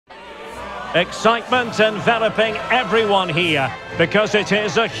Excitement enveloping everyone here because it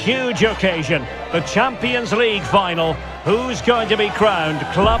is a huge occasion. The Champions League final. Who's going to be crowned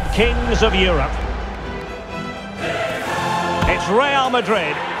Club Kings of Europe? It's Real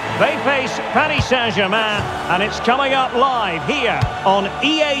Madrid. They face Paris Saint-Germain, and it's coming up live here on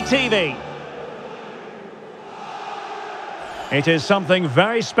EA TV. It is something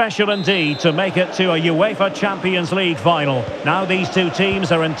very special indeed to make it to a UEFA Champions League final. Now these two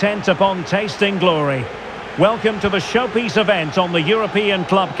teams are intent upon tasting glory. Welcome to the showpiece event on the European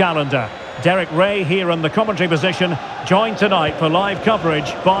club calendar. Derek Ray here in the commentary position, joined tonight for live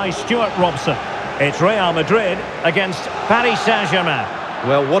coverage by Stuart Robson. It's Real Madrid against Paris Saint-Germain.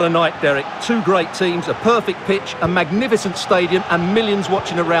 Well, what a night, Derek. Two great teams, a perfect pitch, a magnificent stadium and millions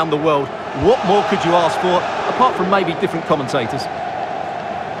watching around the world. What more could you ask for, apart from maybe different commentators?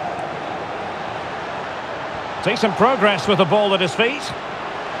 Decent progress with the ball at his feet.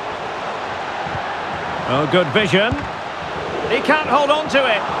 Oh, good vision. He can't hold on to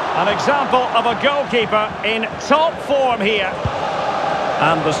it. An example of a goalkeeper in top form here.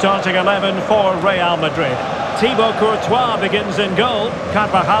 And the starting 11 for Real Madrid. Thibaut Courtois begins in goal.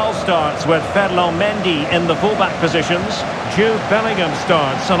 Carvajal starts with Ferland Mendy in the fullback positions. Jude Bellingham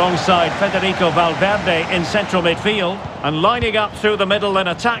starts alongside Federico Valverde in central midfield. And lining up through the middle in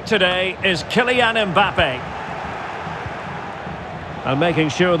attack today is Kylian Mbappe. And making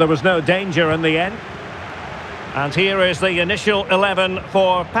sure there was no danger in the end. And here is the initial 11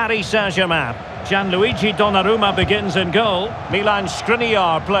 for Paris Saint-Germain. Gianluigi Donnarumma begins in goal. Milan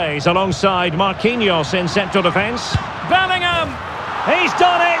Skriniar plays alongside Marquinhos in central defence. Bellingham! He's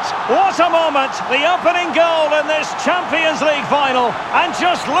done it! What a moment! The opening goal in this Champions League final. And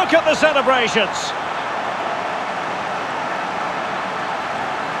just look at the celebrations.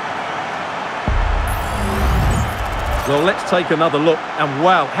 Well, let's take another look. And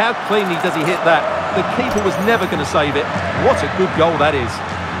wow, how cleanly does he hit that? The keeper was never going to save it. What a good goal that is.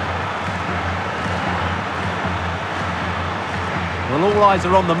 Well, all eyes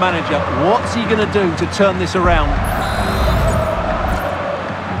are on the manager. What's he going to do to turn this around?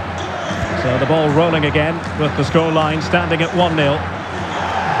 So the ball rolling again with the scoreline standing at 1-0.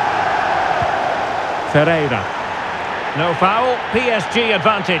 Ferreira. No foul, PSG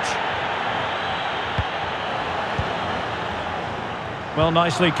advantage. Well,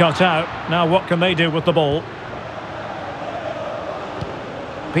 nicely cut out. Now what can they do with the ball?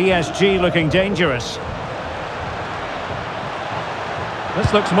 PSG looking dangerous.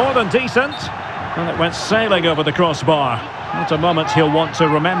 This looks more than decent. And it went sailing over the crossbar. Not a moment he'll want to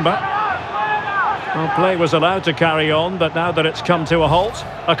remember. Well, play was allowed to carry on, but now that it's come to a halt,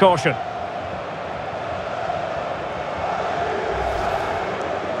 a caution.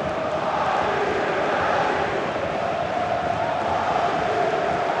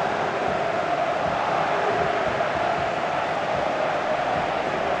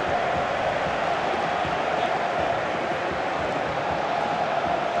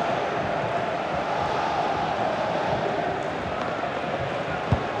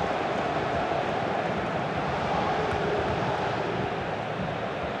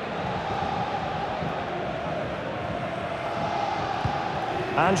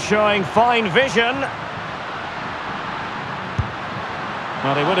 And showing fine vision.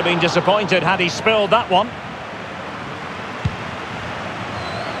 Well, he would have been disappointed had he spilled that one.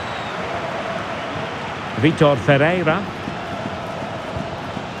 Vitor Ferreira.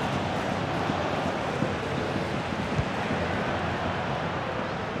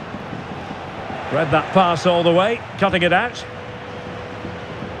 Read that pass all the way, cutting it out.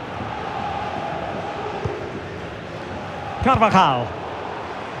 Carvajal.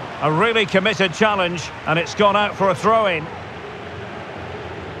 A really committed challenge, and it's gone out for a throw-in.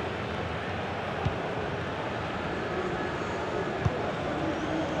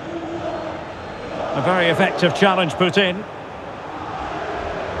 A very effective challenge put in.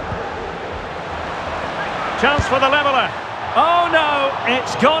 Chance for the leveller. Oh no,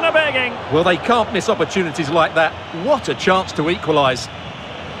 it's gone a begging. Well, they can't miss opportunities like that. What a chance to equalise.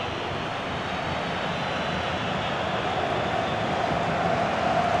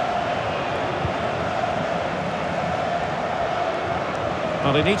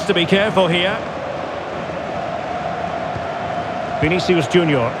 Well, he needs to be careful here. Vinicius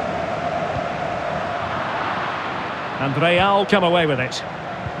Junior. And Real come away with it.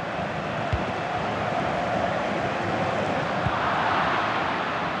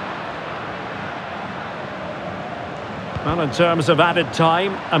 Well, in terms of added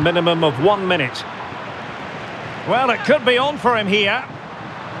time, a minimum of 1 minute. Well, it could be on for him here.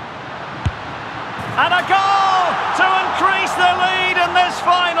 And a goal to increase the lead in this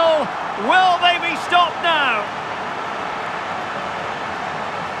final. Will they be stopped now?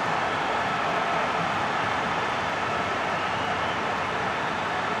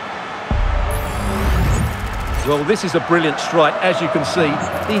 Well, this is a brilliant strike, as you can see.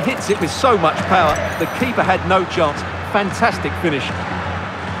 He hits it with so much power, the keeper had no chance. Fantastic finish.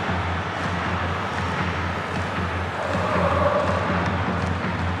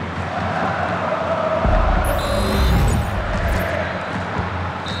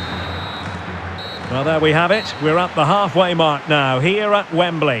 Well, there we have it. We're at the halfway mark now, here at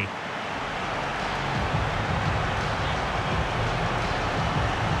Wembley.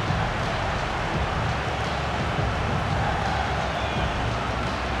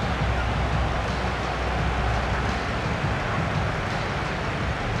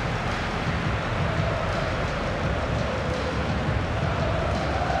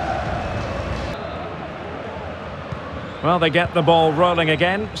 Well, they get the ball rolling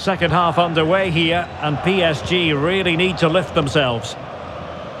again. Second half underway here, and PSG really need to lift themselves.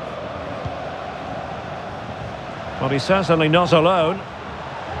 Well, he's certainly not alone.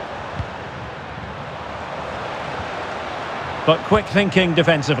 But quick thinking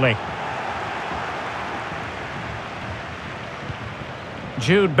defensively.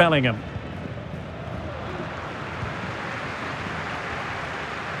 Jude Bellingham.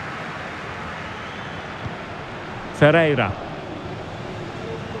 Ferreira.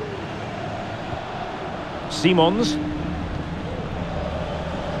 Simons.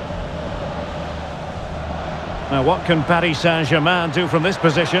 Now what can Paris Saint-Germain do from this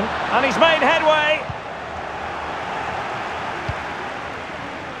position? And he's made headway!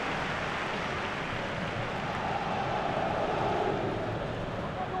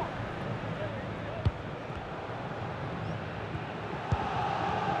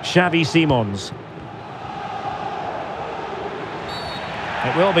 Xavi Simons.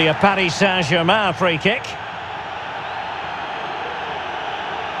 It will be a Paris Saint-Germain free kick.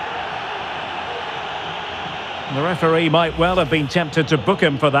 The referee might well have been tempted to book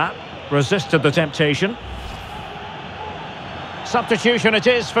him for that. Resisted the temptation. Substitution it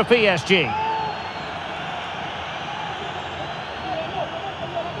is for PSG.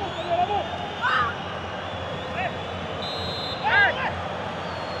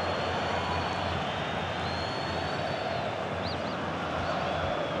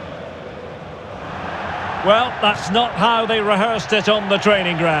 Well, that's not how they rehearsed it on the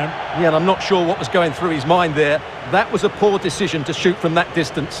training ground. Yeah, and I'm not sure what was going through his mind there. That was a poor decision to shoot from that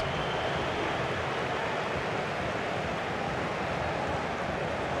distance.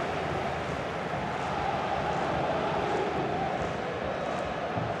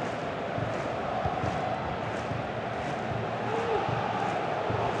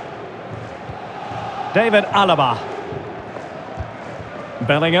 David Alaba.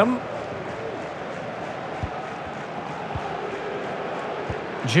 Bellingham.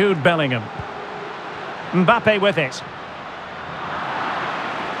 Jude Bellingham. Mbappe with it.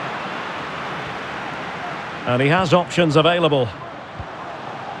 And he has options available.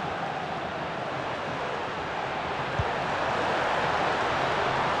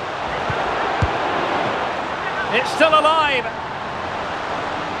 It's still alive.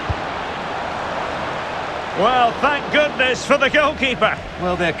 Well, thank goodness for the goalkeeper.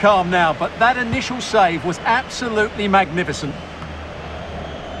 Well, they're calm now, but that initial save was absolutely magnificent.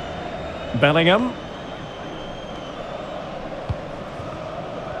 Bellingham.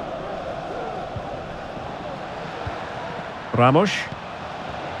 Ramos.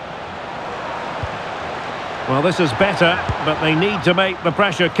 Well, this is better, but they need to make the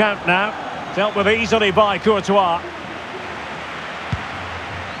pressure count now. Dealt with easily by Courtois.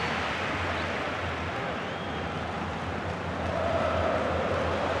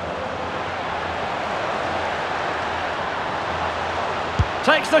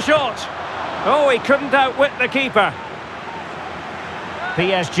 Takes the shot. Oh, he couldn't outwit the keeper.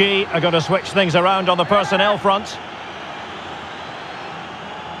 PSG are going to switch things around on the personnel front.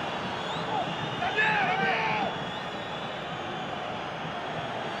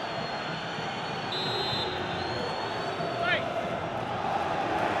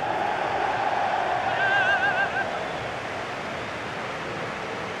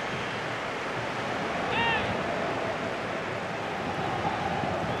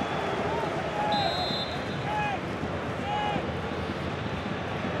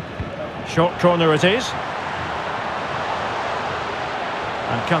 Short corner it is.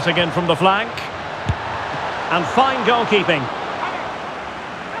 And cutting in from the flank. And fine goalkeeping.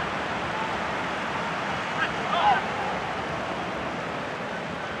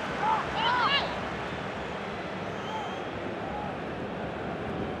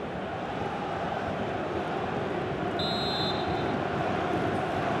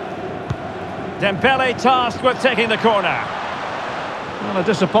 Dembele tasked with taking the corner. Well, a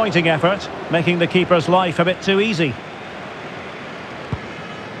disappointing effort, making the keeper's life a bit too easy.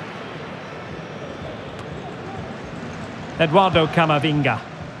 Eduardo Camavinga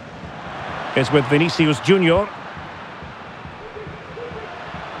is with Vinicius Junior.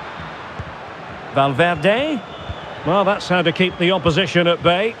 Valverde. Well, that's how to keep the opposition at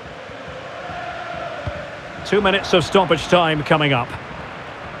bay. 2 minutes of stoppage time coming up.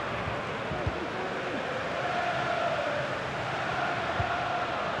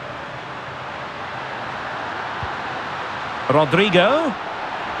 Rodrigo.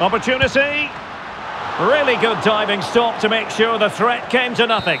 Opportunity. Really good diving stop to make sure the threat came to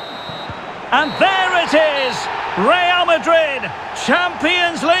nothing. And there it is! Real Madrid,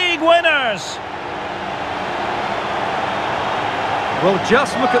 Champions League winners! Well,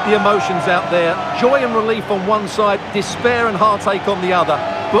 just look at the emotions out there. Joy and relief on one side, despair and heartache on the other.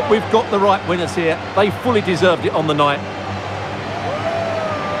 But we've got the right winners here. They fully deserved it on the night.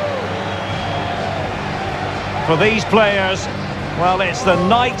 For these players, well, it's the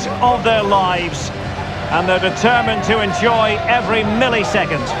night of their lives. And they're determined to enjoy every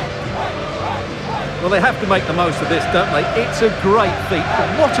millisecond. Well, they have to make the most of this, don't they? It's a great feat.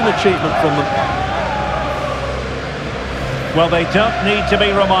 What an achievement from them. Well, they don't need to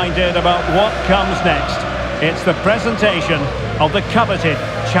be reminded about what comes next. It's the presentation of the coveted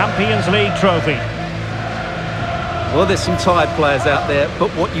Champions League trophy. Well, there's some tired players out there, but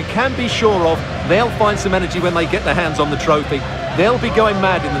what you can be sure of, they'll find some energy when they get their hands on the trophy. They'll be going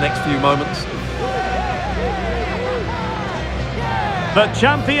mad in the next few moments. The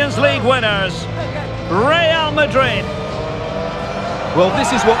Champions League winners, Real Madrid. Well,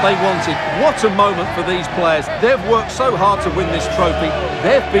 this is what they wanted. What a moment for these players. They've worked so hard to win this trophy.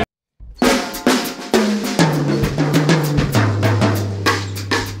 They've been